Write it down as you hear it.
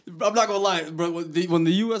I'm not gonna lie, bro. When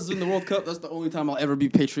the U.S. is in the World Cup, that's the only time I'll ever be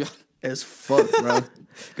patriotic. As fuck, bro.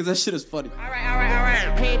 Because that shit is funny. All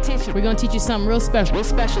right. Pay attention. We're gonna teach you something real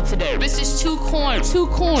special today. This is two coins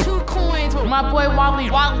with my boy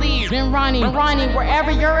Wally, then Ronnie, wherever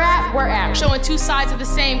you're at, we're at. Showing two sides of the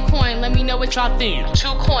same coin. Let me know what y'all think. 2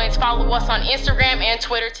 coins. Follow us on Instagram and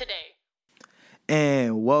Twitter today.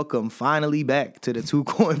 And welcome finally back to the 2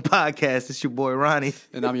 Coin Podcast. It's your boy Ronnie.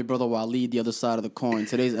 And I'm your brother Waleed, the other side of the coin.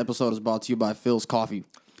 Today's episode is brought to you by Phil's Coffee.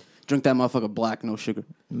 Drink that motherfucker black, no sugar.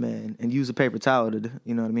 Man, and use a paper towel to,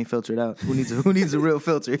 you know what I mean, filter it out. Who needs a real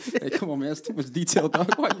filter? Hey, come on, man. That's too much detail,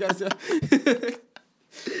 dog. Why you guys...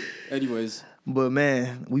 Anyways. But,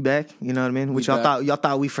 man, we back. You know what I mean? Which y'all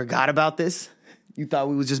thought we forgot about this? You thought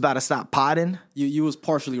we was just about to stop potting? You was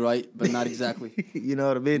partially right, but not exactly. You know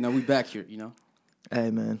what I mean? No, we back here, you know?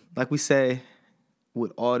 Hey, man. Like we say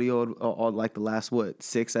with audio, all like the last,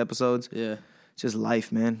 6 episodes? Yeah. It's just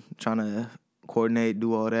life, man. Trying to coordinate,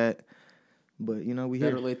 do all that. But, you know, we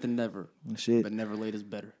better here. late than never. Shit. But never late is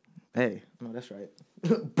better. Hey, no, that's right.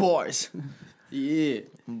 Bars. Yeah.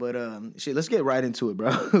 But, shit, let's get right into it,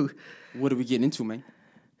 bro. What are we getting into, man?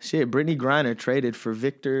 Shit, Brittany Griner traded for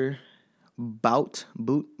Victor Bout.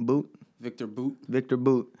 Victor Bout. Victor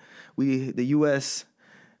Bout. The U.S.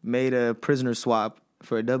 made a prisoner swap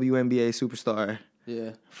for a WNBA superstar.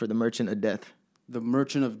 Yeah. For the Merchant of Death. The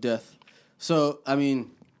Merchant of Death. So, I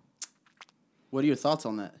mean, what are your thoughts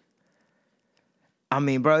on that? I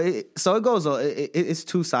mean, bro, it's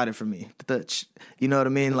two-sided for me. You know what I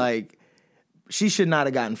mean? Like, she should not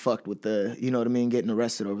have gotten fucked with you know what I mean, getting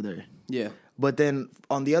arrested over there. Yeah. But then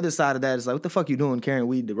on the other side of that, it's like, what the fuck you doing carrying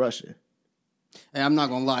weed to Russia? Hey, I'm not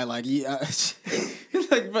gonna lie, like, yeah,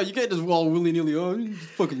 like, bro, you can't just walk willy-nilly, you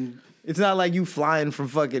fucking... It's not like you flying from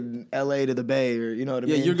fucking L.A. to the Bay, or you know what I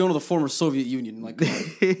mean? Yeah, you're going to the former Soviet Union, like,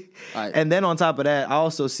 right. And then on top of that, I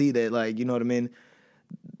also see that, like, you know what I mean?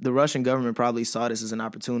 The Russian government probably saw this as an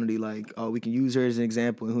opportunity, like, oh, we can use her as an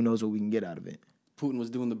example, and who knows what we can get out of it. Putin was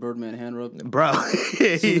doing the Birdman hand rub. Bro.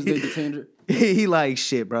 As soon as they detained her. He like,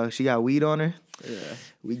 shit, bro. She got weed on her. Yeah.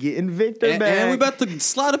 We getting Victor back. And we about to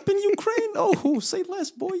slide up in Ukraine. Oh, say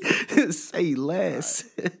less, boy. Say less.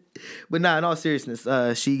 Right. But nah, in all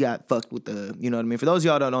seriousness, she got fucked with you know what I mean? For those of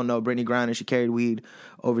y'all that don't know, Brittany Griner, she carried weed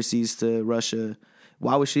overseas to Russia.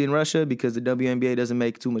 Why was she in Russia? Because the WNBA doesn't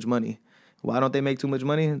make too much money. Why don't they make too much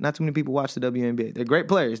money? Not too many people watch the WNBA. They're great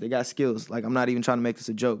players. They got skills. Like, I'm not even trying to make this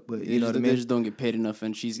a joke, but you know what I mean? They just don't get paid enough,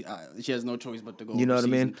 and she has no choice but to go overseas. You know what I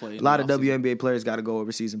mean? And play a lot of WNBA players got to go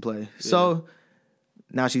overseas and play. Yeah. So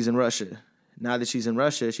now she's in Russia. Now that she's in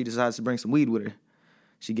Russia, she decides to bring some weed with her.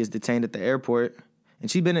 She gets detained at the airport, and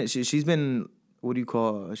she's been what do you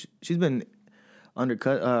call? She's been under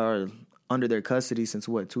their custody since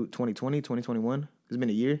what? 2020, 2021. It's been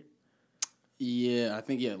a year. Yeah, I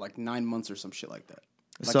think, like 9 months or some shit like that.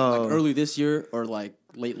 Like, so like early this year or like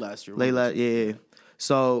late last year. Yeah.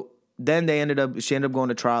 So then she ended up going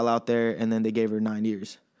to trial out there, and then they gave her 9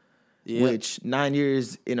 years. Yeah. Which 9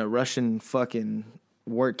 years in a Russian fucking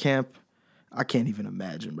work camp, I can't even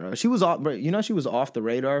imagine, bro. She was off, bro. You know, she was off the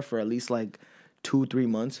radar for at least like 2-3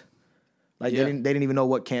 months. Like they didn't even know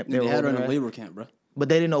what camp they were. They had her in a labor camp, bro. But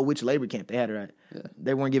they didn't know which labor camp they had her at. Yeah.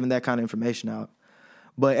 They weren't giving that kind of information out.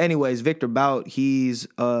 But anyways, Victor Bout, he's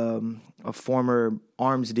a former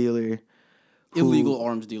arms dealer. Illegal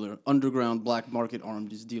arms dealer. Underground black market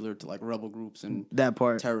arms dealer to like rebel groups and that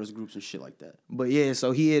part, terrorist groups and shit like that. But yeah,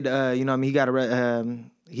 so he had, you know what I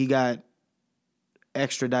mean, he got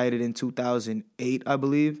extradited in 2008, I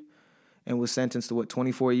believe, and was sentenced to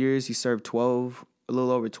 24 years. He served a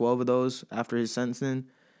little over 12 of those after his sentencing.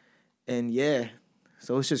 And yeah,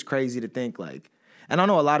 so it's just crazy to think like, and I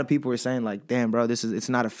know a lot of people are saying like, damn, bro, it's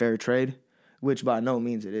not a fair trade, which by no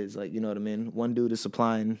means it is. Like, you know what I mean? One dude is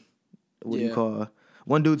supplying,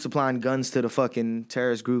 one dude supplying guns to the fucking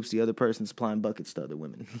terrorist groups, the other person supplying buckets to other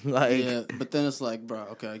women. Like, yeah, but then it's like, bro,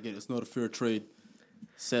 okay, I get it. It's not a fair trade.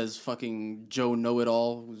 Says fucking Joe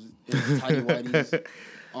Know-It-All, who's in his tidy whities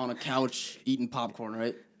on a couch eating popcorn,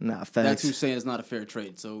 right? Nah, facts. That's who's saying it's not a fair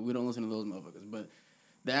trade, so we don't listen to those motherfuckers. But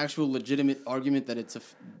the actual legitimate argument that it's a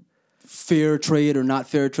fair trade or not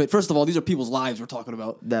fair trade. First of all, these are people's lives we're talking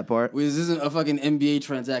about. That part. This isn't a fucking NBA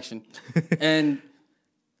transaction. And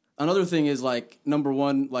another thing is, like, number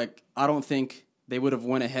one, like, I don't think they would have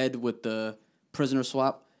went ahead with the prisoner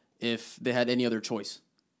swap if they had any other choice.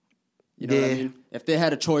 You know what I mean? If they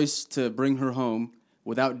had a choice to bring her home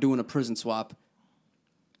without doing a prison swap,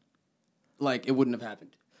 like, it wouldn't have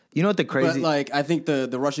happened. You know what the crazy... But, like, I think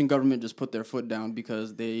the Russian government just put their foot down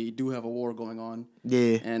because they do have a war going on.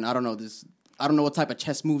 Yeah. And I don't know what type of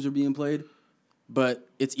chess moves are being played, but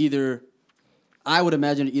it's either I would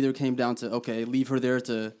imagine it either came down to, okay, leave her there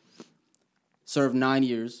to serve 9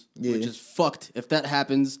 years, which is fucked. If that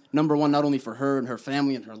happens, number one, not only for her and her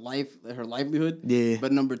family and her livelihood,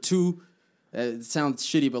 but number two, it sounds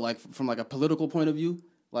shitty, but like from like a political point of view,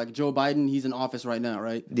 like Joe Biden, he's in office right now,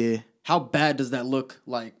 right? Yeah. How bad does that look,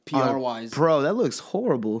 like PR-wise? Bro, that looks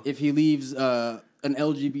horrible. If he leaves an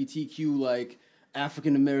LGBTQ, like,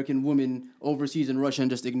 African-American woman overseas in Russia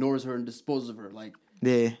and just ignores her and disposes of her, like,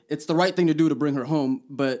 it's the right thing to do to bring her home,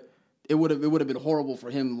 but it would have been horrible for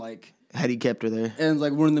him, like, had he kept her there. And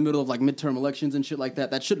like we're in the middle of like midterm elections and shit like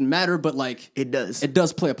that. That shouldn't matter, but like it does. It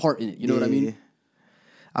does play a part in it. You know what I mean?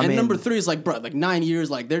 I mean, number three is like, bro, like 9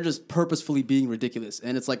 years, like they're just purposefully being ridiculous.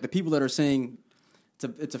 And it's like the people that are saying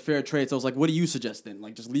it's a fair trade. So I was like, what do you suggest then?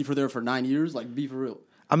 Like just leave her there for 9 years? Like be for real.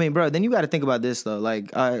 I mean, bro, then you got to think about this though.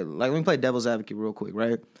 Like let me play devil's advocate real quick,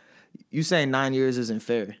 right? You saying 9 years isn't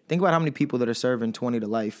fair. Think about how many people that are serving 20 to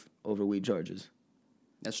life over weed charges.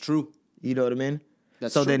 That's true. You know what I mean?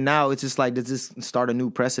 That's so true. then now it's just like, does this start a new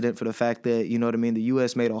precedent for the fact that, you know what I mean, the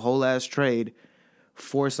U.S. made a whole ass trade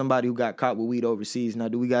for somebody who got caught with weed overseas. Now,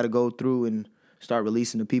 do we got to go through and start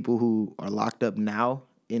releasing the people who are locked up now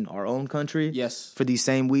in our own country? Yes. For these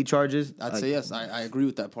same weed charges? I'd say yes. I agree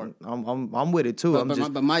with that part. I'm with it too.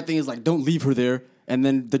 But my thing is like, don't leave her there. And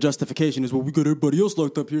then the justification is, well, we got everybody else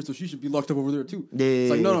locked up here, so she should be locked up over there too. Yeah.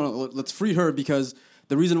 It's like, no. Let's free her because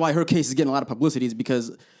the reason why her case is getting a lot of publicity is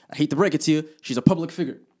because, I hate to break it to you, she's a public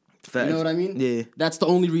figure. Facts. You know what I mean? Yeah. That's the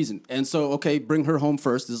only reason. And so, okay, bring her home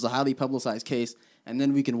first. This is a highly publicized case. And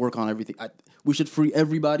then we can work on everything. We should free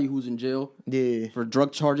everybody who's in jail for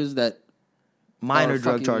drug charges that minor are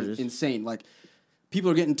drug charges. Insane. Like,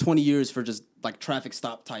 people are getting 20 years for just, like, traffic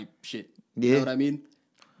stop type shit. Yeah. You know what I mean?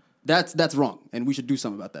 That's wrong. And we should do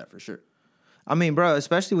something about that for sure. I mean, bro,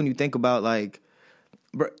 especially when you think about, like,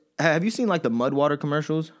 bro, have you seen, like, the Mudwater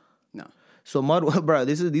commercials? No. So bro,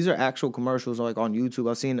 these are actual commercials like on YouTube.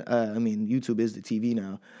 I've seen. I mean, YouTube is the TV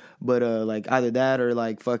now, but like either that or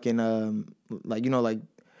like fucking like, you know, like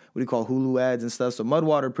what do you call Hulu ads and stuff. So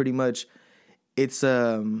Mudwater, pretty much, it's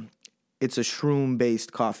a shroom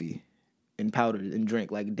based coffee and powder and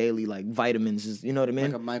drink, like daily, like vitamins. You know what I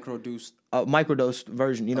mean? Like a microdosed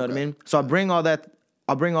version. You know what I mean? So I bring all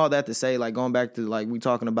that to say, like, going back to, like, we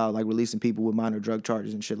talking about, like, releasing people with minor drug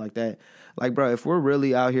charges and shit like that. Like, bro, if we're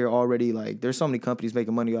really out here already, like, there's so many companies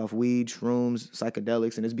making money off weed, shrooms,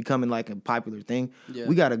 psychedelics, and it's becoming, like, a popular thing. Yeah.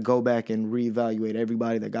 We got to go back and reevaluate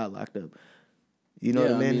everybody that got locked up. You know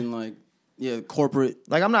what I mean? I mean, like, yeah, corporate.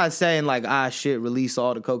 Like, I'm not saying, like, release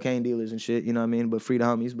all the cocaine dealers and shit, you know what I mean? But free the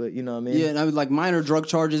homies, but you know what I mean? Yeah, and I mean, like, minor drug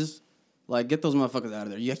charges, like, get those motherfuckers out of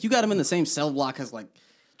there. You got them in the same cell block as, like,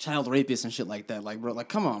 child rapists and shit like that. Like, bro, like,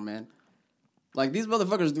 come on, man. Like, these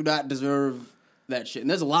motherfuckers do not deserve that shit. And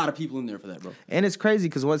there's a lot of people in there for that, bro. And it's crazy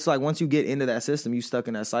because once you get into that system, you stuck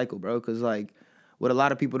in that cycle, bro. Because, like, what a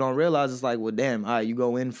lot of people don't realize is, like, well, damn, all right, you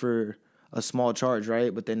go in for a small charge,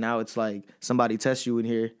 right? But then now it's like somebody tests you in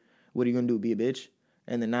here. What are you going to do, be a bitch?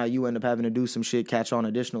 And then now you end up having to do some shit, catch on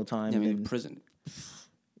additional time. Yeah, I mean, in prison.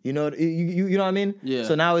 You know, you know what I mean? Yeah.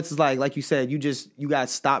 So now it's like you said, you got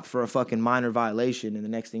stopped for a fucking minor violation, and the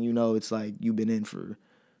next thing you know, it's like you've been in for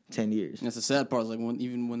 10 years. And that's the sad part. Is like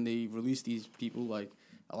even when they release these people, like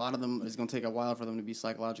a lot of them, it's gonna take a while for them to be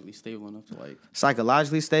psychologically stable enough to like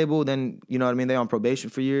psychologically stable. Then you know what I mean. They on probation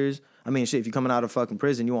for years. I mean, shit. If you're coming out of fucking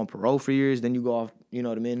prison, you on parole for years. Then you go off. You know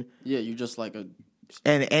what I mean? Yeah, you just like a.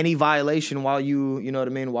 And any violation while you know what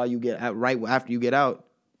I mean, while you get out, right after you get out,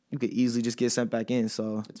 you could easily just get sent back in.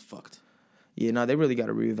 So it's fucked. Yeah, no, they really got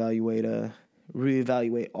to reevaluate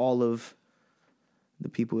all of the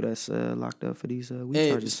people that's locked up for these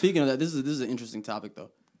weed charges. Speaking of that, this is an interesting topic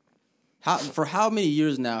though. For how many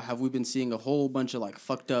years now have we been seeing a whole bunch of like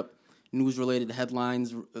fucked up news related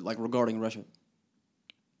headlines like regarding Russia?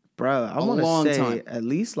 Bro, I want to say at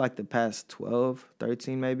least like the past 12,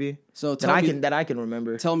 13 maybe. So that I can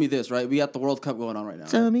remember. Tell me this, right? We got the World Cup going on right now.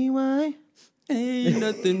 Tell me why. Ain't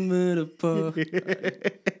nothing but a puff.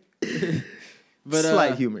 But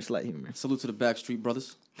slight humor. Salute to the Backstreet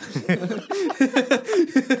Brothers.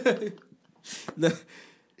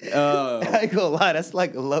 I ain't gonna lie, that's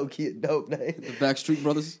like a low key dope name. The Backstreet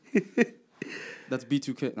Brothers. That's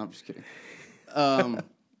B2K. No, I'm just kidding.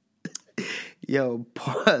 Yo,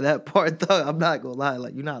 that part though, I'm not gonna lie.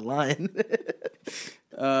 Like, you're not lying.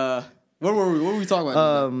 What were we talking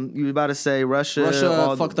about? You were about to say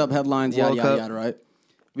Russia fucked up headlines, yada yada yada. Right?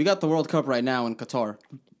 We got the World Cup right now in Qatar.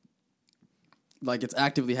 Like, it's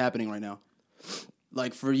actively happening right now.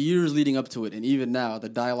 Like, for years leading up to it, and even now, the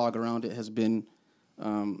dialogue around it has been,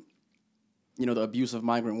 the abuse of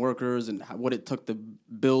migrant workers and what it took to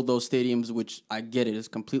build those stadiums, which I get it is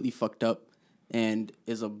completely fucked up. and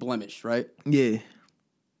is a blemish, right? Yeah.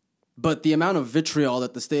 But the amount of vitriol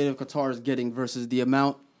that the state of Qatar is getting versus the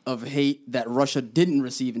amount of hate that Russia didn't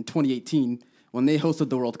receive in 2018 when they hosted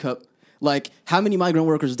the World Cup. Like, how many migrant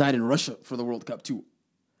workers died in Russia for the World Cup, too?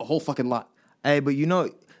 A whole fucking lot. Hey, but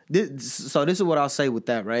this is what I'll say with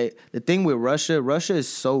that, right? The thing with Russia is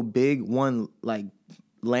so big, one, like,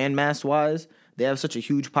 landmass wise, they have such a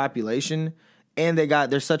huge population, and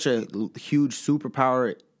they're such a huge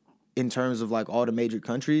superpower in terms of like all the major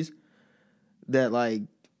countries that, like,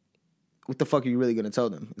 what the fuck are you really gonna tell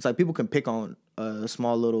them? It's like people can pick on a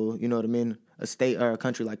small little, you know what I mean, a state or a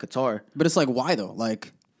country like Qatar. But it's like, why though?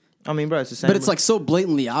 Like, I mean, bro, it's the same. but it's like so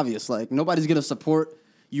blatantly obvious. Like, nobody's gonna support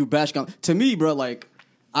you bashing on. To me, bro, like,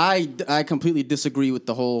 I completely disagree with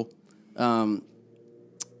the whole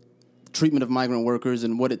treatment of migrant workers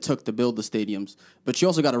and what it took to build the stadiums. But you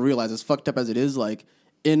also got to realize, as fucked up as it is, like,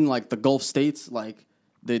 in like the Gulf states, like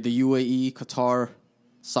the UAE, Qatar,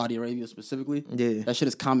 Saudi Arabia specifically, that shit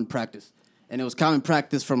is common practice. And it was common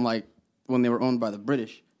practice from like when they were owned by the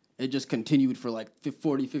British. It just continued for like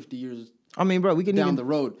 40, 50 years. I mean, bro, we can down the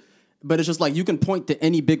road. But it's just like you can point to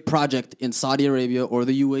any big project in Saudi Arabia or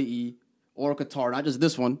the UAE or Qatar, not just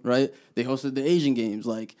this one, right? They hosted the Asian Games.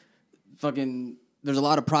 Like, fucking, there's a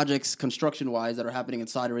lot of projects construction-wise that are happening in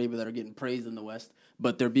Saudi Arabia that are getting praised in the West,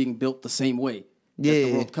 but they're being built the same way that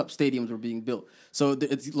the World Cup stadiums were being built. So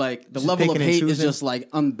it's like the just level of hate is choosing. just like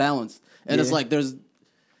unbalanced. And it's like there's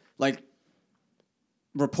like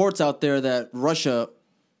reports out there that Russia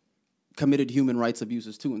committed human rights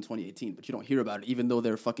abuses too in 2018, but you don't hear about it, even though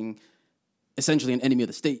they're fucking essentially an enemy of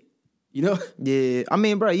the state. You know? Yeah, I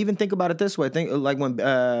mean, bro, even think about it this way. Think like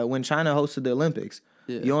when China hosted the Olympics.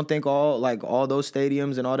 Yeah. You don't think all those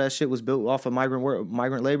stadiums and all that shit was built off of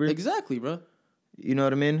migrant labor? Exactly, bro. You know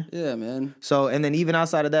what I mean? Yeah, man. So, and then even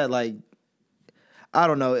outside of that, like, I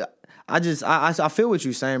don't know. I feel what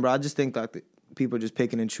you're saying, bro. I just think like people are just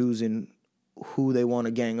picking and choosing who they want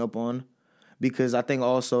to gang up on, because I think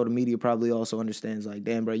also the media probably also understands like,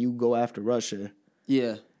 damn, bro, you go after Russia.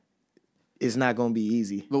 Yeah. It's not going to be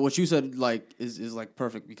easy. But what you said, like, is like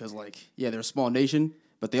perfect, because, like, yeah, they're a small nation,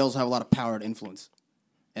 but they also have a lot of power and influence.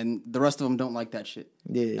 And the rest of them don't like that shit.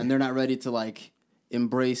 Yeah. And they're not ready to, like,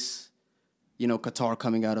 embrace, you know, Qatar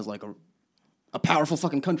coming out as, like, a powerful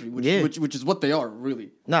fucking country, which is what they are,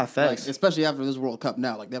 really. Nah, facts. Like, especially after this World Cup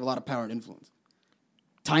now. Like, they have a lot of power and influence.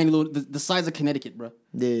 Tiny little, the size of Connecticut, bro.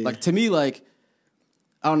 Yeah. Like, to me, like,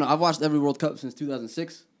 I don't know, I've watched every World Cup since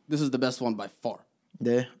 2006. This is the best one by far.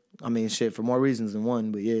 Yeah. I mean, shit, for more reasons than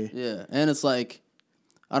one, but yeah. Yeah, and it's like,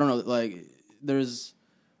 I don't know, like, there's,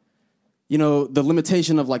 you know, the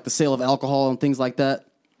limitation of, like, the sale of alcohol and things like that.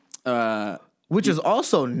 Which is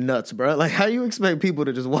also nuts, bro. Like, how you expect people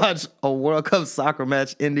to just watch a World Cup soccer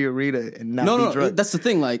match in the arena and not be drunk? That's the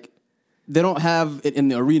thing. Like, they don't have it in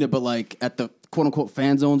the arena, but, like, at the quote-unquote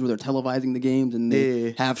fan zones where they're televising the games and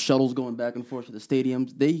they have shuttles going back and forth to the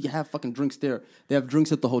stadiums, they have fucking drinks there. They have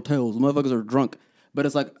drinks at the hotels. Motherfuckers are drunk. But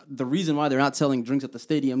it's like the reason why they're not selling drinks at the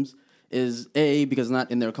stadiums is A, because it's not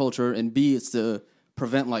in their culture, and B, it's to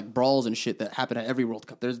prevent like brawls and shit that happen at every World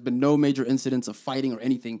Cup. There's been no major incidents of fighting or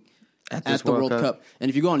anything at the World Cup. And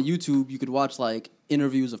if you go on YouTube, you could watch like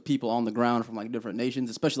interviews of people on the ground from like different nations,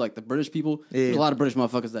 especially like the British people. Yeah. There's a lot of British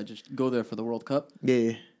motherfuckers that just go there for the World Cup.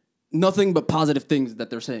 Yeah. Nothing but positive things that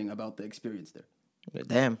they're saying about the experience there. Yeah,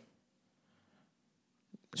 damn.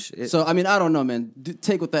 Shit. So, I mean, I don't know, man.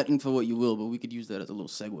 Take with that info what you will, but we could use that as a little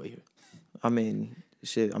segue here. I mean,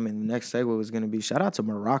 shit. I mean, the next segue was going to be shout out to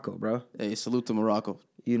Morocco, bro. Hey, salute to Morocco.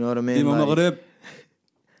 You know what I mean?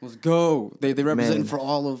 Let's go. They represent for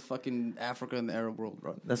all of fucking Africa and the Arab world,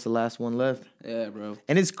 bro. That's the last one left. Yeah, bro.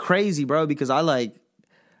 And it's crazy, bro, because what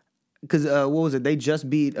was it? They just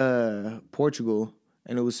beat Portugal,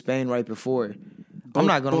 and it was Spain right before. I'm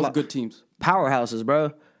not going to lie. Both good teams. Powerhouses,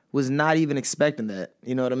 bro. Was not even expecting that.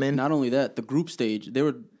 You know what I mean? Not only that, the group stage, they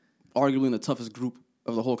were arguably the toughest group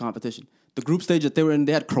of the whole competition. The group stage that they were in,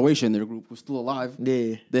 they had Croatia in their group, who was still alive.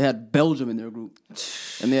 Yeah. They had Belgium in their group.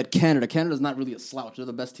 And they had Canada. Canada's not really a slouch. They're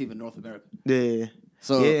the best team in North America. Yeah.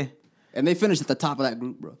 So, yeah. And they finished at the top of that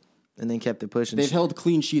group, bro. And then kept it pushing. They've held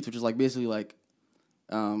clean sheets, which is like basically like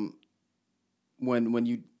when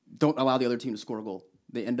you don't allow the other team to score a goal,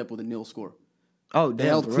 they end up with a 0 score. Oh, damn. They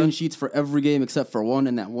held clean sheets for every game except for one,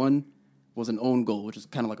 and that one was an own goal, which is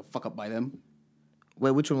kind of like a fuck up by them.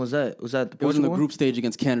 Wait, which one was that? Was that the Portugal? It was in the group stage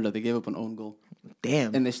against Canada. They gave up an own goal.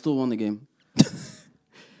 Damn. And they still won the game.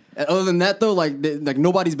 And other than that, though, like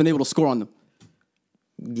nobody's been able to score on them.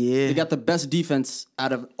 Yeah. They got the best defense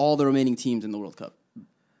out of all the remaining teams in the World Cup.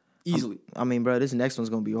 Easily. I mean, bro, this next one's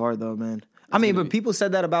going to be hard, though, man. I mean, but people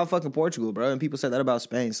said that about fucking Portugal, bro, and people said that about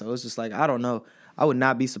Spain. So it's just like, I don't know. I would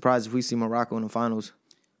not be surprised if we see Morocco in the finals.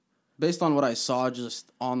 Based on what I saw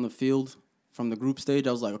just on the field from the group stage,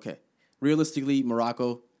 I was like, okay, realistically,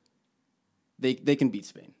 Morocco, they can beat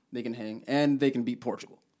Spain. They can hang, and they can beat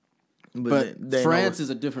Portugal. But France is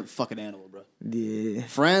a different fucking animal, bro. Yeah.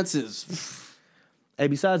 France is... Hey,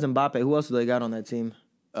 besides Mbappe, who else do they got on that team?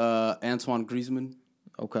 Antoine Griezmann.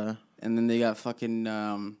 Okay. And then they got fucking...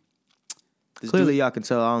 Clearly, y'all can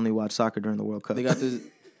tell I only watch soccer during the World Cup. They got this...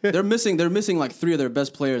 They're missing like 3 of their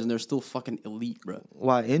best players, and they're still fucking elite, bro.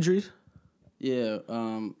 Why, injuries? Yeah.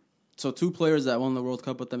 So 2 players that won the World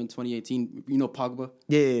Cup with them in 2018, you know Pogba?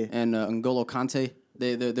 Yeah. And N'Golo Kante.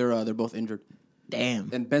 They're both injured. Damn.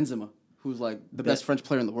 And Benzema, who's like the best French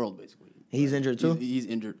player in the world, basically. He's injured too? He's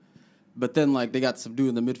injured. But then like they got some dude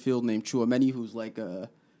in the midfield named Tchouaméni, who's like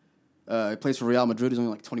he plays for Real Madrid. He's only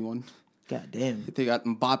like 21. God damn. They got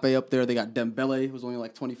Mbappe up there. They got Dembele, who's only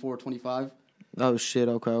like 24, 25. Oh shit.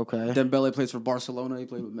 Okay. Dembele plays for Barcelona. He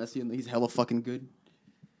played with Messi, and he's hella fucking good.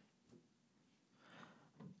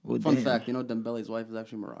 Well, Fun damn. fact, you know Dembele's wife is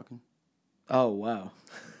actually Moroccan. Oh wow.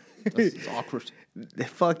 It's awkward.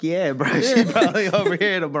 Fuck yeah, bro. She probably over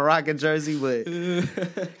here in a Moroccan jersey, but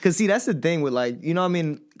because see, that's the thing with like, you know what I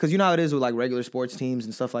mean? Because you know how it is with like regular sports teams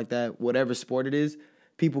and stuff like that. Whatever sport it is,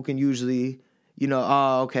 people can usually, you know,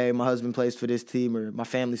 oh, okay, my husband plays for this team or my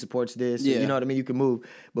family supports this. Yeah. You know what I mean? You can move.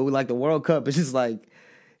 But with like the World Cup, it's just like,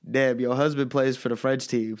 damn, your husband plays for the French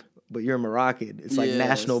team, but you're Moroccan. It's like Yeah,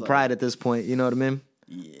 national it's like- pride at this point. You know what I mean?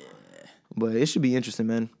 Yeah. But it should be interesting,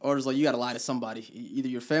 man. Or it's like you got to lie to somebody, either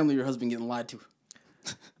your family or your husband getting lied to.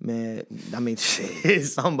 Man, I mean, shit,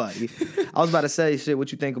 somebody. I was about to say, shit.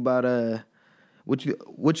 What you think about what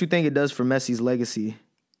you think it does for Messi's legacy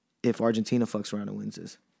if Argentina fucks around and wins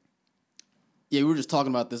this? Yeah, we were just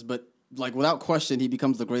talking about this, but like without question, he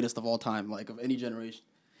becomes the greatest of all time, like of any generation.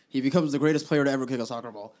 He becomes the greatest player to ever kick a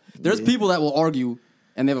soccer ball. There's people that will argue,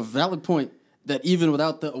 and they have a valid point, that even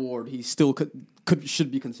without the award, he still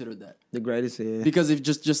should be considered that. The greatest, yeah. Because if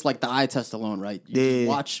just like the eye test alone, right? You Yeah. just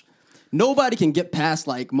watch. Nobody can get past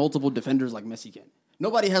like multiple defenders like Messi can.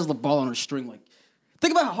 Nobody has the ball on a string. Like,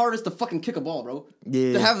 think about how hard it is to fucking kick a ball, bro.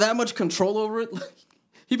 Yeah. To have that much control over it, like,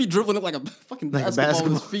 he'd be dribbling it like a fucking Like a basketball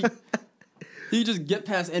with his basketball. feet. He just get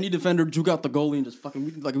past any defender, juke out the goalie, and just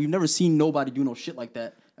fucking like we've never seen nobody do no shit like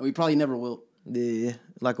that, and we probably never will. Yeah,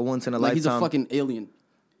 like a once in a Like lifetime. he's a fucking alien,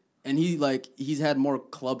 and he's had more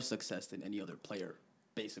club success than any other player,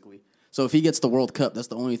 basically. So if he gets the World Cup, that's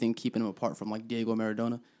the only thing keeping him apart from like Diego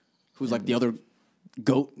Maradona, who's like the other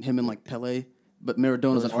GOAT, him and like Pele. But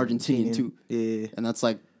Maradona's an Argentinian too, Yeah. and that's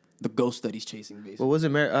like the ghost that he's chasing, basically. Well,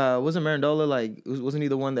 wasn't Maradona like? Wasn't he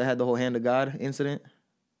the one that had the whole hand of God incident?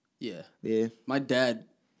 Yeah. Yeah. My dad,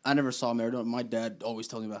 I never saw Maradona. My dad always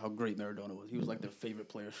told me about how great Maradona was. He was like their favorite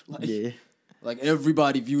player. Like, Yeah. Like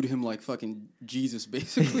everybody viewed him like fucking Jesus,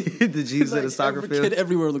 basically. The Jesus Like, of the soccer every field. kid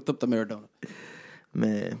everywhere looked up to Maradona.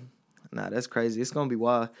 Man, nah, that's crazy. It's gonna be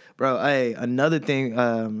wild, bro. Hey, another thing,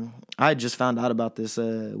 I just found out about this.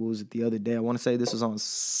 What was it the other day? I want to say this was on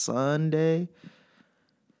Sunday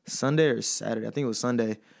or Saturday. I think it was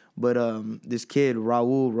Sunday. But this kid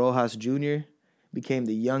Raul Rojas Jr. became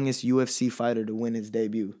the youngest UFC fighter to win his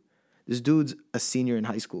debut. This dude's a senior in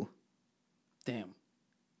high school. Damn.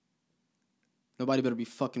 Nobody better be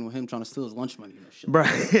fucking with him trying to steal his lunch money or shit. Bro,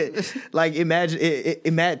 like imagine,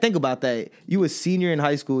 think about that. You a senior in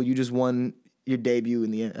high school, you just won your debut in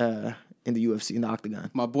the UFC in the octagon.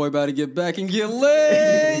 My boy about to get back and get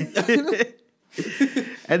lit.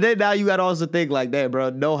 And then now you got to also think like that, bro.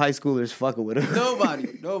 No high schoolers fucking with him.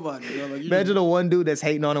 Nobody. Yo, like, Imagine the one dude that's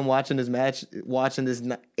hating on him watching this match, watching this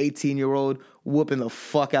 18-year-old whooping the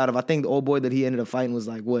fuck out of. I think the old boy that he ended up fighting was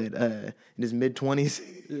like what in his mid-20s.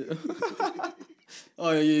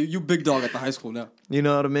 Oh yeah, you big dog at the high school now. You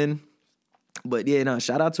know what I mean? But yeah, no.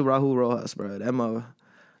 Shout out to Raul Rojas, bro. That mother.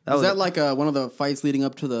 Was that like one of the fights leading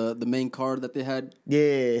up to the main card that they had?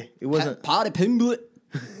 Yeah, it wasn't. Paddy Pimblett.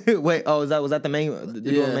 Wait, was that the main on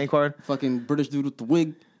the main card? Fucking British dude with the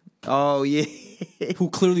wig. Oh yeah. Who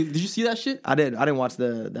clearly did you see that shit? I didn't watch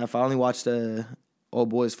that fight. I only watched the old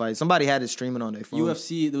boys fight. Somebody had it streaming on their phone.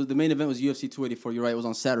 UFC. The main event was UFC 284. You're right. It was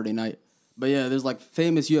on Saturday night. But yeah, there's like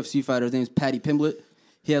famous UFC fighter. His name's Paddy Pimblett.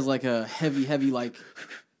 He has like a heavy like.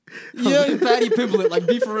 Yeah, Paddy Pimblett. Like,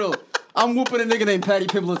 be for real. I'm whooping a nigga named Paddy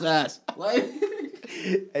Pimblett's ass. Like.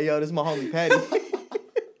 Hey yo, this is my homie Paddy.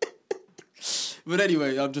 But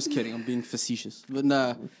anyway, I'm just kidding. I'm being facetious. But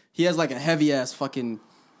nah, he has like a heavy ass fucking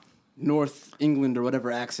North England or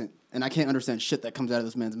whatever accent, and I can't understand shit that comes out of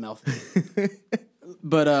this man's mouth.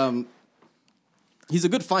 But he's a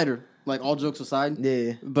good fighter. like all jokes aside.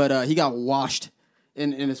 Yeah. But he got washed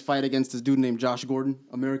in his fight against this dude named Josh Gordon,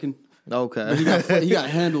 American. Okay. He got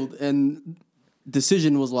handled, and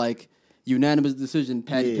decision was like unanimous decision.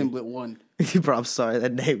 Paddy Pimblett won. Bro, I'm sorry.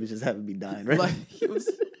 That name is just having me dying, right? Like he was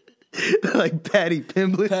like Paddy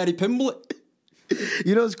Pimblett. Paddy Pimblett.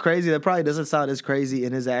 You know what's crazy? That probably doesn't sound as crazy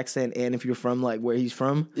in his accent and if you're from like where he's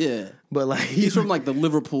from. Yeah. But like He's from like the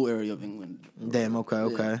Liverpool area of England. Damn,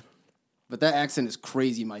 okay. But that accent is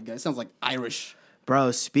crazy, my guy. It sounds like Irish.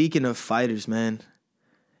 Bro, speaking of fighters, man.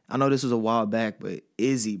 I know this was a while back, but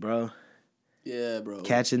Izzy, bro. Yeah, bro.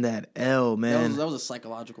 Catching that L, man. That was a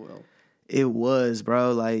psychological L. It was,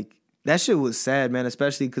 bro. Like, that shit was sad, man,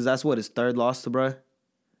 especially because that's what his third loss to, bro.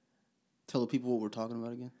 Tell the people what we're talking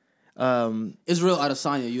about again. Israel Israel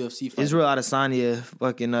Adesanya, UFC fighter. Israel Adesanya,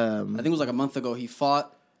 fucking. I think it was like a month ago he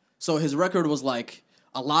fought. So his record was like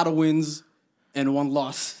a lot of wins and one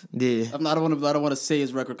loss. Yeah. I don't want to say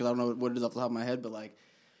his record because I don't know what it is off the top of my head, but like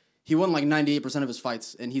he won like 98% of his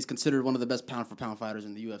fights, and he's considered one of the best pound for pound fighters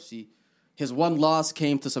in the UFC. His one loss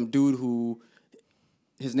came to some dude who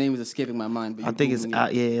his name is escaping my mind. But I think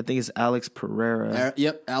it's Alex Pereira.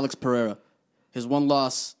 Yep, Alex Pereira. His one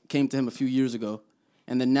loss came to him a few years ago.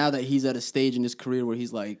 And then now that he's at a stage in his career where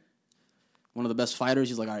he's like one of the best fighters,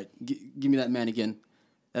 he's like, all right, give me that man again.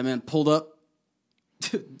 That man pulled up,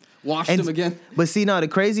 washed him again. But see, no, the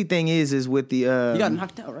crazy thing is with the... he got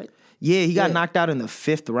knocked out, right? Yeah, he got knocked out in the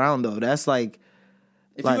 5th round, though. That's like...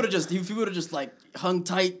 If he would have just like hung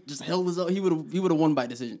tight, just held his own, he would have won by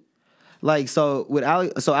decision. Like, so with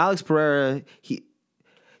Alex Pereira,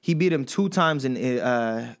 he beat him 2 times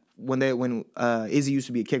in when Izzy used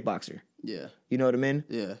to be a kickboxer. Yeah. You know what I mean?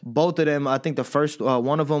 Yeah. Both of them, I think the first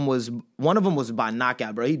one of them was by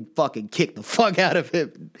knockout, bro. He fucking kicked the fuck out of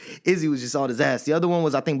him. Izzy was just on his ass. The other one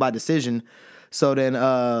was, I think, by decision. So then,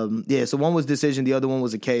 so one was decision, the other one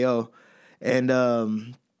was a KO. And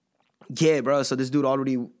yeah, bro. So this dude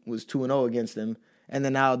already was 2-0 against him, and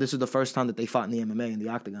then now this is the first time that they fought in the MMA in the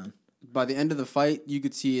octagon. By the end of the fight, you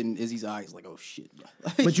could see in Izzy's eyes, like, oh shit.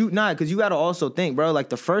 But because you got to also think, bro. Like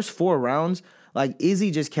the first 4 rounds. Like,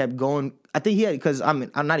 Izzy just kept going. I think he had, because, I'm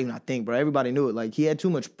not even, bro. Everybody knew it. Like, he had too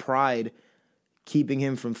much pride keeping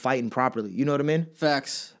him from fighting properly. You know what I mean?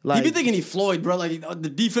 Facts. Like, he be thinking he Floyd, bro. Like, the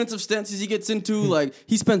defensive stances he gets into, like,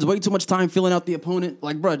 he spends way too much time filling out the opponent.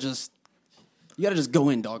 Like, bro, you gotta just go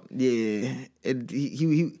in, dog. Yeah.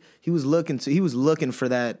 He was looking for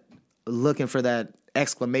that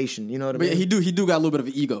exclamation. You know what I mean? But he do got a little bit of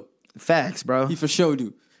an ego. Facts, bro. He for sure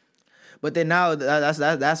do. But then now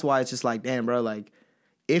that's why it's just like, damn, bro, like,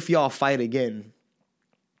 if y'all fight again,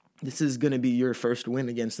 this is going to be your first win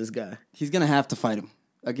against this guy. He's going to have to fight him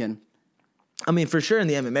again. I mean, for sure in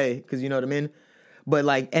the MMA, because you know what I mean? But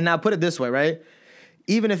like, and now put it this way, right?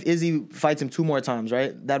 Even if Izzy fights him 2 more times,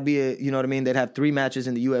 right? That'd be you know what I mean? They'd have 3 matches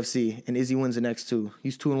in the UFC, and Izzy wins the next 2.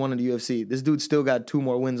 He's 2-1 in the UFC. This dude still got 2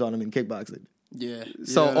 more wins on him in kickboxing. Yeah.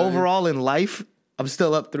 So overall in life, I'm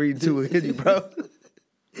still up 3-2 with Izzy, bro.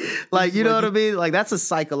 Like, you know what I mean? Like, that's a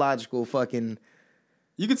psychological fucking...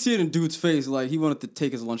 You could see it in dude's face. Like, he wanted to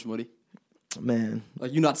take his lunch money. Man.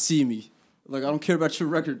 Like, you not see me. Like, I don't care about your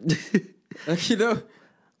record. Like, you know?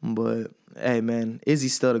 But, hey, man,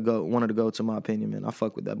 Izzy's still one of the GOATs, in my opinion, man. I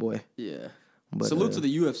fuck with that boy. Yeah. But, salute to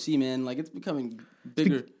the UFC, man. Like, it's becoming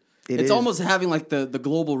bigger. It's is. Almost having, like, the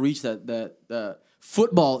global reach that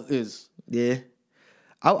football is. Yeah.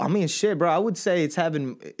 I mean, shit, bro. I would say it's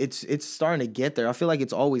starting to get there. I feel like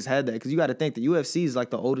it's always had that because you got to think the UFC is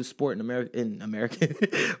like the oldest sport in America.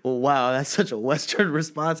 Well, wow, that's such a Western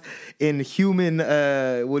response. In human,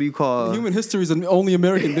 what do you call? Human history is only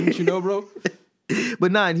American, didn't you know, bro?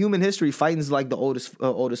 But in human history, fighting's like the oldest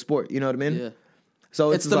sport. You know what I mean? Yeah.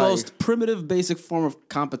 So it's the most primitive, basic form of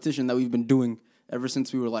competition that we've been doing ever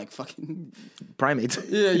since we were like fucking primates.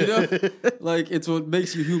 Yeah, you know, like it's what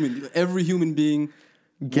makes you human. Every human being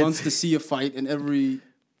wants to see a fight, and every,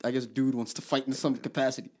 I guess, dude wants to fight in some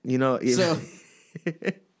capacity. You know, so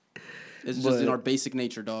it's just in our basic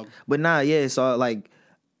nature, dog. But so like,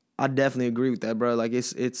 I definitely agree with that, bro. Like,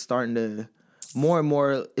 it's starting to more and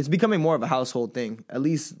more. It's becoming more of a household thing. At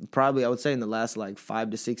least, probably, I would say in the last like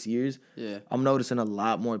 5 to 6 years. Yeah, I'm noticing a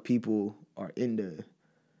lot more people are into.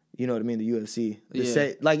 You know what I mean? The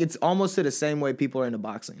UFC. Like, it's almost to the same way people are into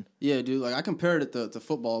boxing. Yeah, dude. Like, I compared it to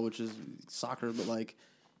football, which is soccer, but, like,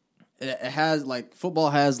 it has, like, football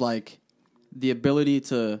has, like, the ability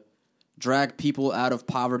to drag people out of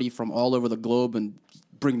poverty from all over the globe and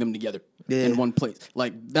bring them together in one place.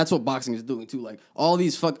 Like, that's what boxing is doing, too. Like, all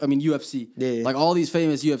these UFC. Yeah. Like, all these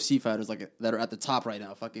famous UFC fighters, like, that are at the top right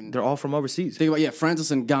now, they're all from overseas. Think about,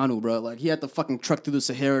 Francis Ngannou, bro. Like, he had to fucking truck through the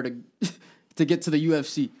Sahara to get to the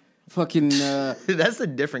UFC. fucking That's a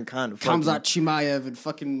different kind of Khamzat Chimaev and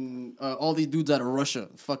fucking all these dudes out of Russia.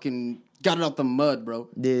 Fucking got it out the mud, bro.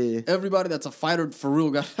 Yeah. Everybody that's a fighter for real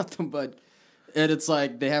got it out the mud. And it's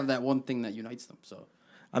like they have that one thing that unites them. So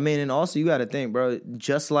I mean, and also you got to think, bro.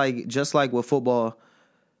 Just like with football,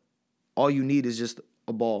 all you need is just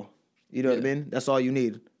a ball. You know what I mean? That's all you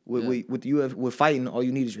need. With fighting, all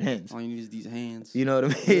you need is your hands. All you need is these hands. You know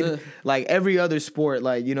what I mean? Like every other sport,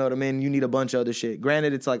 like, you know what I mean? You need a bunch of other shit.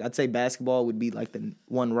 Granted, it's like, I'd say basketball would be like the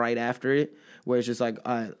one right after it, where it's just like,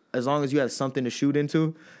 as long as you have something to shoot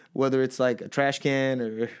into, whether it's like a trash can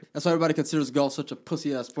or... That's why everybody considers golf such a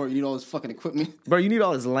pussy-ass sport. You need all this fucking equipment. Bro, you need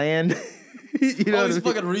all this land. You know all these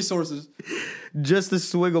fucking resources. Just to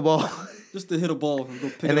swing a ball. Just to hit a ball and go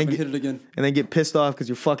pick it up and hit it again. And then get pissed off because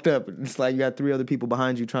you're fucked up. It's like you got 3 other people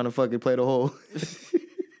behind you trying to fucking play the hole.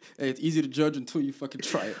 Hey, it's easy to judge until you fucking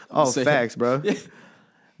try it. Facts, bro. Yeah.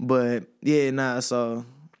 But, so...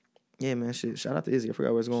 Yeah, man, shit. Shout out to Izzy. I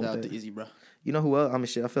forgot where it's going with that. Shout out to Izzy, bro. You know who else? I mean,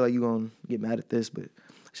 shit, I feel like you're going to get mad at this, but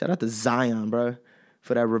shout out to Zion, bro,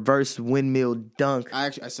 for that reverse windmill dunk. I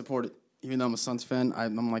support it. Even though I'm a Suns fan,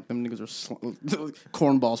 I'm like, them niggas are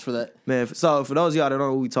cornballs for that. Man, so for those of y'all that don't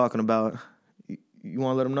know what we talking about, you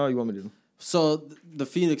want to let them know or you want me to? So the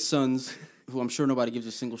Phoenix Suns, who I'm sure nobody gives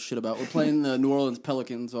a single shit about, we're playing the New Orleans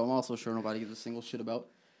Pelicans, who I'm also sure nobody gives a single shit about.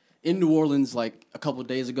 In New Orleans, like a couple of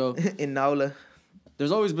days ago. In NOLA.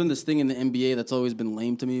 There's always been this thing in the NBA that's always been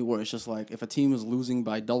lame to me, where it's just like, if a team is losing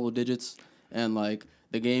by double digits and like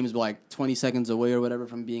the game is like 20 seconds away or whatever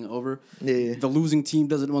from being over, the losing team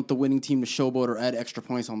doesn't want the winning team to showboat or add extra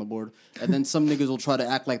points on the board. And then some niggas will try to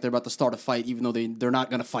act like they're about to start a fight, even though they're not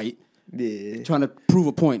going to fight. Yeah. Trying to prove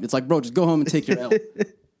a point. It's like, bro, just go home and take your L.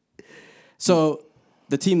 So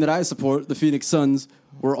the team that I support, the Phoenix Suns,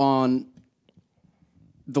 were on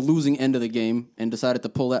the losing end of the game and decided to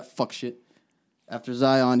pull that fuck shit after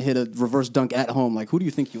Zion hit a reverse dunk at home. Like, who do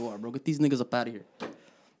you think you are, bro? Get these niggas up out of here.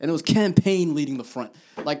 And it was Campaign leading the front.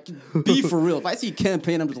 Like, be for real. If I see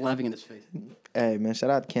Campaign, I'm just laughing in his face. Hey, man, shout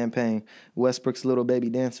out to Campaign. Westbrook's little baby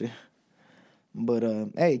dancer. But,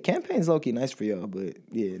 hey, Campaign's low-key nice for y'all, but,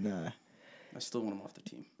 yeah, nah. I still want him off the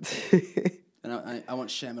team. And I want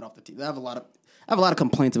Shamet off the team. I have a lot of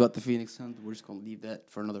complaints about the Phoenix Suns, but we're just going to leave that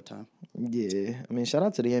for another time. Yeah. I mean, shout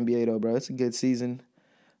out to the NBA, though, bro. It's a good season.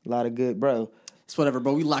 A lot of good, bro. It's whatever,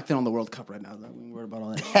 bro. We locked in on the World Cup right now. We ain't worried about all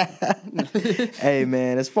that shit. Hey,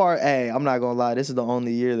 man, I'm not going to lie. This is the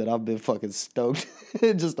only year that I've been fucking stoked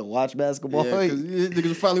just to watch basketball. Yeah, because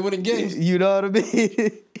niggas are finally winning games. You know what I mean?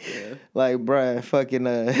 Yeah. Like, bruh, fucking,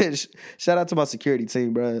 shout out to my security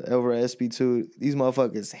team, bruh, over at SB2. These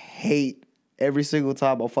motherfuckers hate every single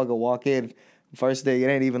time I fucking walk in. First day, it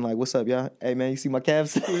ain't even like, what's up, y'all? Hey, man, you see my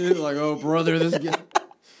Cavs? Like, oh, brother, this guy.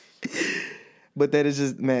 But that is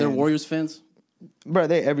just, man. They're Warriors fans? Bro,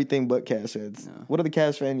 they everything but Cavs fans. Yeah. What are the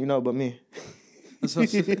Cavs fans you know but me?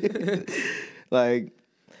 Like,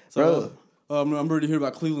 so, bro. I'm ready to hear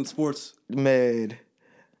about Cleveland sports. Man.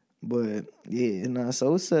 But, yeah, nah,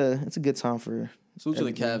 so it's a good time for So to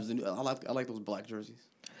the Cavs. I like those black jerseys.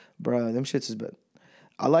 Bro, them shits is bad.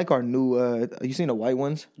 I like our new, you seen the white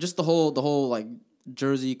ones? Just the whole like,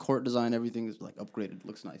 jersey, court design, everything is, like, upgraded. It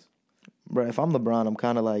looks nice. Bro, if I'm LeBron, I'm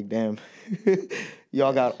kind of like, damn,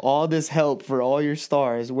 y'all got all this help for all your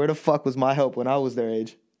stars. Where the fuck was my help when I was their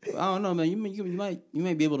age? I don't know, man. You might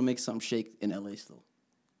be able to make something shake in LA still.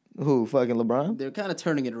 Who, fucking LeBron? They're kind of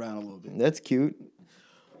turning it around a little bit. That's cute.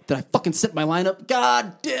 Did I fucking set my lineup?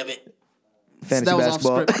 God damn it! Fantasy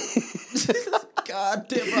basketball. God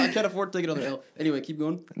damn, bro, I can't afford to take another L. Anyway, keep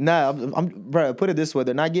going. Nah, bro, put it this way: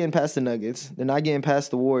 they're not getting past the Nuggets. They're not getting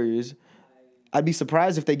past the Warriors. I'd be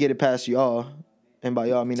surprised if they get it past y'all, and by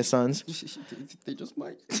y'all I mean the Suns. They just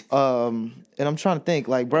might. And I'm trying to think,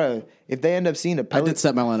 like, bro, if they end up seeing the I did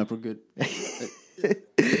set my lineup. We're good.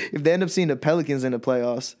 If they end up seeing the Pelicans in the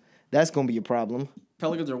playoffs, that's gonna be a problem.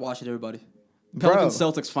 Pelicans are watching everybody. Pelicans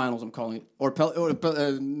Celtics finals. I'm calling it, or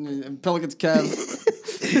Pelicans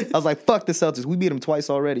Cavs. I was like, fuck the Celtics. We beat them twice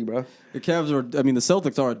already, bro. The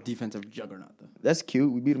Celtics are a defensive juggernaut, though. That's cute.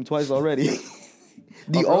 We beat them twice already.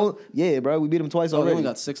 Bro, we beat them twice already. They only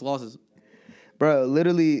got 6 losses. Bro,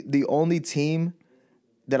 literally, the only team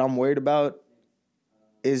that I'm worried about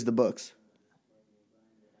is the Bucks.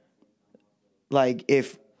 Like,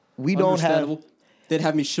 if we don't have... They'd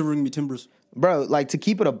have me shivering me timbers. Bro, like, to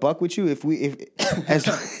keep it a buck with you,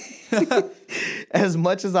 as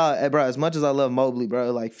much as I love Mobley,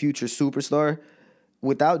 bro, like, future superstar,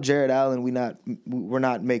 without Jared Allen, we're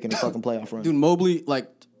not making a fucking playoff run. Dude, Mobley, like...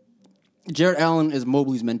 Jared Allen is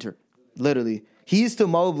Mobley's mentor. Literally. He's to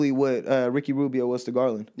Mobley what Ricky Rubio was to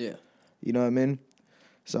Garland. Yeah. You know what I mean?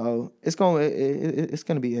 So it's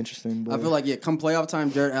gonna be interesting. But I feel like, come playoff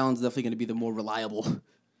time, Jared Allen's definitely going to be the more reliable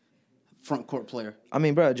front court player. I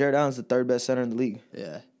mean, bro, Jared Allen's the third best center in the league.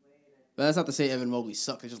 Yeah. But that's not to say Evan Mobley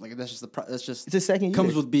sucks. It's just like, that's just It's his second year.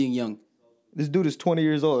 Comes with being young. This dude is 20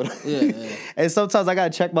 years old. Yeah. And sometimes I gotta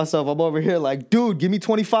check myself. I'm over here like, dude, give me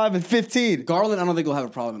 25 and 15. Garland, I don't think will have a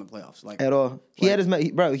problem in the playoffs. Like At all.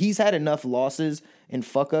 He's had enough losses and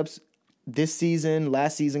fuck ups this season,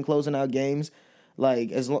 last season, closing out games.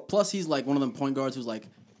 Like plus he's like one of them point guards who's like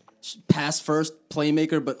pass first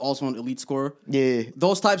playmaker, but also an elite scorer. Yeah.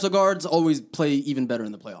 Those types of guards always play even better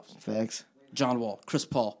in the playoffs. Facts. John Wall, Chris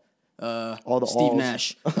Paul, All Steve alls.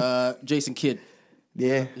 Nash, Jason Kidd.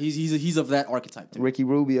 Yeah. He's of that archetype. Ricky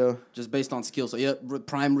Rubio. Just based on skill. So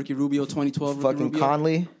prime Ricky Rubio, 2012. Fucking Ricky Rubio.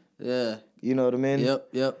 Conley. Yeah. You know what I mean?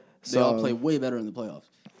 Yep. They So- all play way better in the playoffs.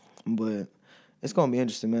 But it's gonna be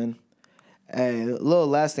interesting, man. Hey, a little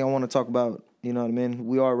last thing I want to talk about. You know what I mean?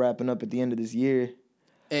 We are wrapping up at the end of this year.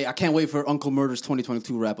 Hey, I can't wait for Uncle Murder's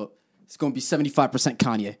 2022 wrap up. It's gonna be 75%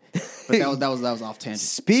 Kanye. But that was off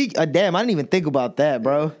tangent. Damn, I didn't even think about that,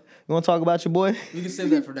 bro. You want to talk about your boy? We can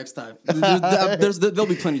save that for next time. There'll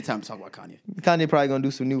be plenty of time to talk about Kanye. Kanye probably gonna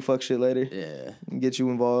do some new fuck shit later. Yeah. Get you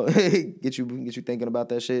involved. get you thinking about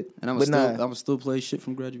that shit. And I'm still play shit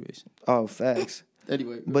from graduation. Oh, facts.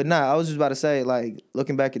 Anyway. But I was just about to say, like,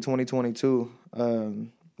 looking back at 2022,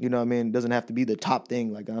 you know what I mean? It doesn't have to be the top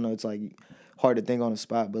thing. Like, I know it's like hard to think on the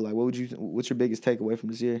spot, but like, what's your biggest takeaway from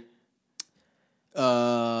this year?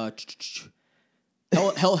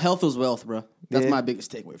 Health is wealth, bro. That's Yeah. my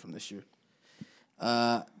biggest takeaway from this year.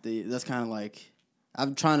 That's kind of like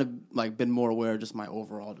I'm trying to like been more aware of just my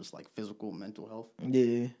overall just like physical mental health.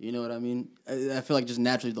 Yeah. You know what I mean? I feel like just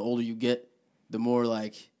naturally the older you get, the more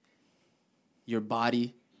like your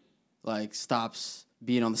body like stops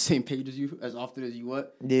being on the same page as you as often as you want.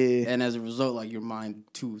 Yeah. And as a result, like your mind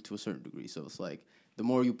too, to a certain degree. So it's like the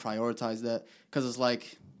more you prioritize that, because it's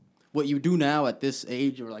like what you do now at this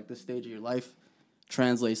age or like this stage of your life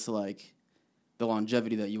translates to like the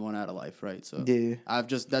longevity that you want out of life, right? So yeah.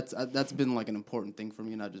 that's been like an important thing for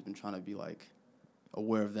me, and I've just been trying to be like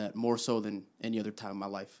aware of that more so than any other time in my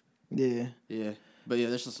life. Yeah. Yeah. But yeah,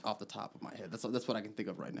 that's just off the top of my head. That's what I can think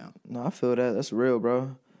of right now. No, I feel that. That's real,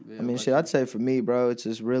 bro. Yeah, I mean, like shit, I'd say for me, bro, it's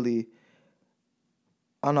just really,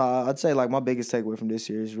 I don't know, I'd say like my biggest takeaway from this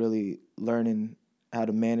year is really learning how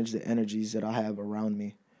to manage the energies that I have around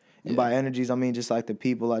me. And by energies, I mean just like the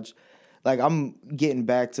people I'm getting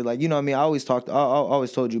back to, like, you know what I mean? I always told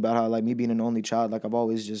you about how, like, me being an only child, like, I've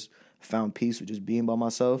always just found peace with just being by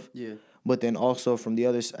myself. Yeah. But then also from the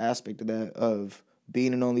other aspect of that, of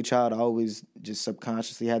being an only child, I always just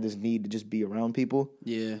subconsciously had this need to just be around people.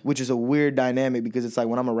 Yeah. Which is a weird dynamic because it's like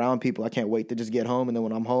when I'm around people, I can't wait to just get home. And then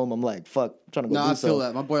when I'm home, I'm like, fuck, I'm trying to go do I feel something.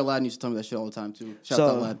 that. My boy Aladdin used to tell me that shit all the time, too. Shout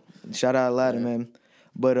out Aladdin. Shout out Aladdin, man.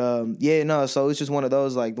 But, so it's just one of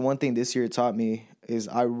those, like, the one thing this year taught me is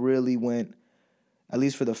I really went, at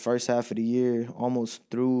least for the first half of the year, almost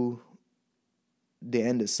through the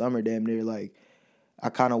end of summer, damn near, like, I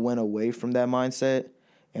kind of went away from that mindset,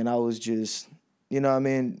 and I was just, you know what I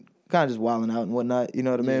mean, kind of just wilding out and whatnot, you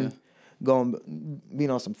know what I mean?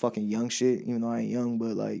 Being on some fucking young shit, even though I ain't young,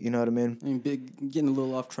 but, like, you know what I mean? I mean, getting a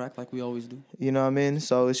little off track like we always do. You know what I mean?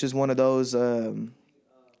 So it's just one of those,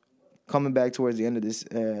 coming back towards the end of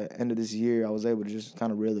this year, I was able to just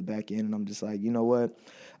kind of reel it back in, and I'm just like, you know what?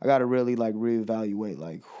 I got to really, like, reevaluate,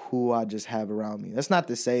 like, who I just have around me. That's not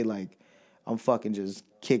to say, like, I'm fucking just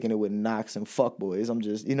kicking it with knocks and fuckboys. I'm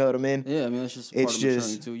just, you know what I mean? Yeah, I mean, that's just part of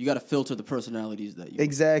maturing, too. You got to filter the personalities that you...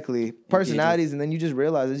 Exactly. Personalities, and then you just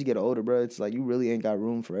realize as you get older, bro, it's like you really ain't got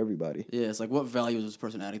room for everybody. Yeah, it's like, what value is this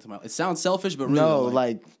person adding to my life? It sounds selfish, but really... No,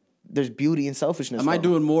 like there's beauty in selfishness. Am I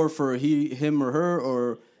doing more for him or her,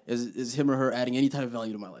 or is him or her adding any type of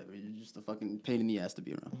value to my life? Or you're just a fucking pain in the ass to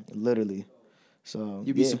be around. Literally. So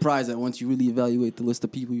you'd be surprised that once you really evaluate the list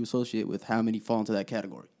of people you associate with, how many fall into that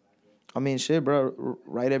category. I mean, shit, bro.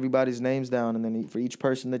 Write everybody's names down, and then for each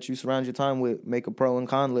person that you surround your time with, make a pro and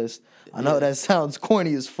con list. I know that sounds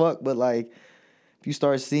corny as fuck, but, like, if you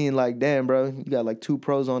start seeing, like, damn, bro, you got, like, 2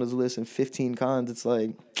 pros on this list and 15 cons, it's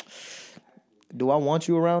like, do I want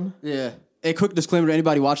you around? Yeah. Hey, quick disclaimer to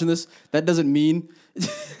anybody watching this. That doesn't mean...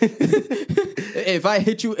 if I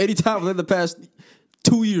hit you anytime within the past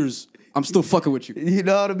 2 years... I'm still fucking with you. You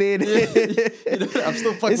know what I mean? I'm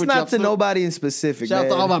still fucking with you. It's not to nobody in specific, Shout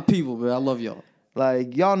man. out to all my people, man. I love y'all.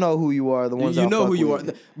 Like, y'all know who you are, the ones you I know fuck who you with.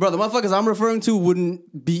 are. Bro, the motherfuckers I'm referring to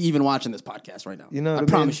wouldn't be even watching this podcast right now. You know what I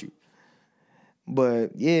promise you.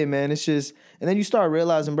 But, yeah, man, it's just... And then you start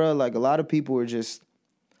realizing, bro, like, a lot of people are just...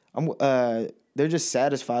 they're just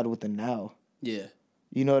satisfied with the now. Yeah.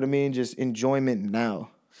 You know what I mean? Just enjoyment now.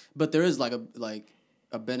 But there is like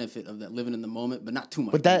a benefit of that, living in the moment, but not too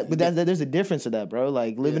much. But there's a difference to that, bro.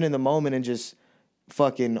 Like living in the moment and just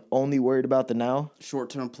fucking only worried about the now.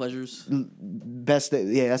 Short-term pleasures. That's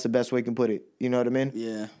the best way you can put it. You know what I mean?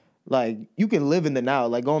 Yeah. Like, you can live in the now.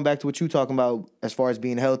 Like, going back to what you talking about as far as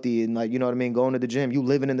being healthy and, like, you know what I mean, going to the gym, you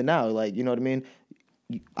living in the now. Like, you know what I mean?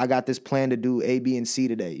 I got this plan to do A, B, and C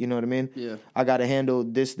today. You know what I mean? Yeah. I got to handle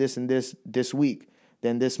this, and this week,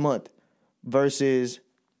 then this month. Versus,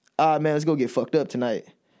 man, let's go get fucked up tonight.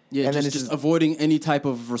 Yeah, and just avoiding any type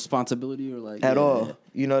of responsibility or, like... At all. Yeah.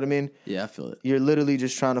 You know what I mean? Yeah, I feel it. You're literally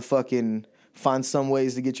just trying to fucking find some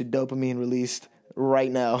ways to get your dopamine released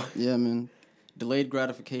right now. Yeah, man. Delayed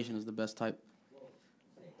gratification is the best type.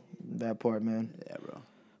 That part, man. Yeah, bro.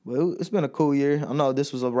 Well, it's been a cool year. I know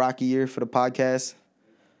this was a rocky year for the podcast.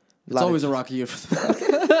 It's always a rocky year for the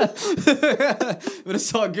podcast. But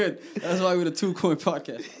it's all good. That's why we're the 2 Coin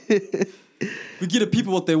Podcast. We give the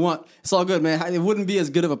people what they want. It's all good, man. It wouldn't be as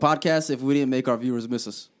good of a podcast if we didn't make our viewers miss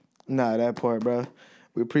us. Nah, that part, bro.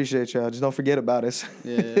 We appreciate y'all. Just don't forget about us.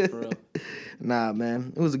 Yeah, for real. Nah,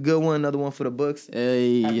 man. It was a good one. Another one for the books.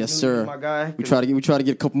 Hey, Happy yes, New sir. Year, my guy. We try to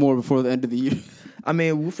get a couple more before the end of the year. I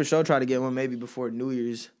mean, we'll for sure try to get one maybe before New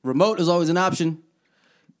Year's. Remote is always an option.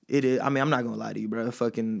 It is. I mean, I'm not gonna lie to you, bro.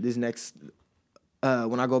 Fucking this next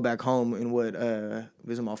when I go back home and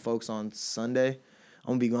visit my folks on Sunday, I'm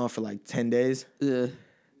gonna be gone for like 10 days. Yeah.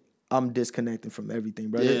 I'm disconnecting from everything,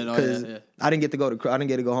 brother. Yeah, no, yeah. I didn't get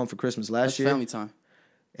to go home for Christmas last year. Family time.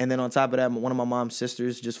 And then on top of that, one of my mom's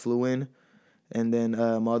sisters just flew in, and then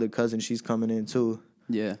my other cousin, she's coming in too.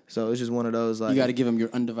 Yeah. So it's just one of those, like, you got to give them your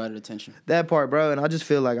undivided attention. That part, bro. And I just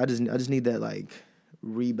feel like I just need that, like,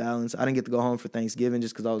 rebalance. I didn't get to go home for Thanksgiving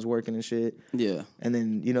just because I was working and shit. Yeah. And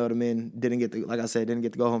then, you know what I mean? Didn't get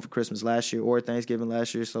to go home for Christmas last year or Thanksgiving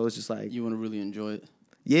last year. So it's just like, You want to really enjoy it.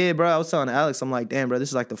 Yeah, bro. I was telling Alex, I'm like, damn, bro, this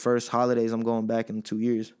is like the first holidays I'm going back in 2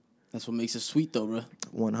 years. That's what makes it sweet, though, bro.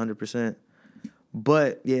 100%.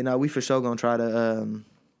 But yeah, no, we for sure gonna try to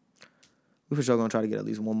get at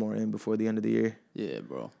least one more in before the end of the year. Yeah,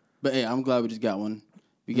 bro. But hey, I'm glad we just got one.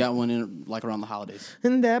 We got one in like around the holidays.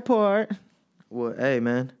 And that part. Well, hey,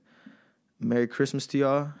 man. Merry Christmas to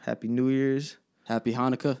y'all. Happy New Year's. Happy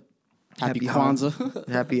Hanukkah. Happy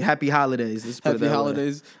Kwanzaa. happy holidays. Let's put it Happy that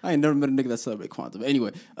holidays. Way. I ain't never met a nigga that celebrate Kwanzaa. But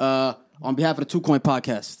anyway, on behalf of the 2 Coin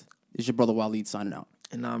Podcast, it's your brother Waleed signing out.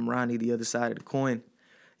 And I'm Ronnie, the other side of the coin.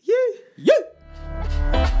 Yeah. Yeah.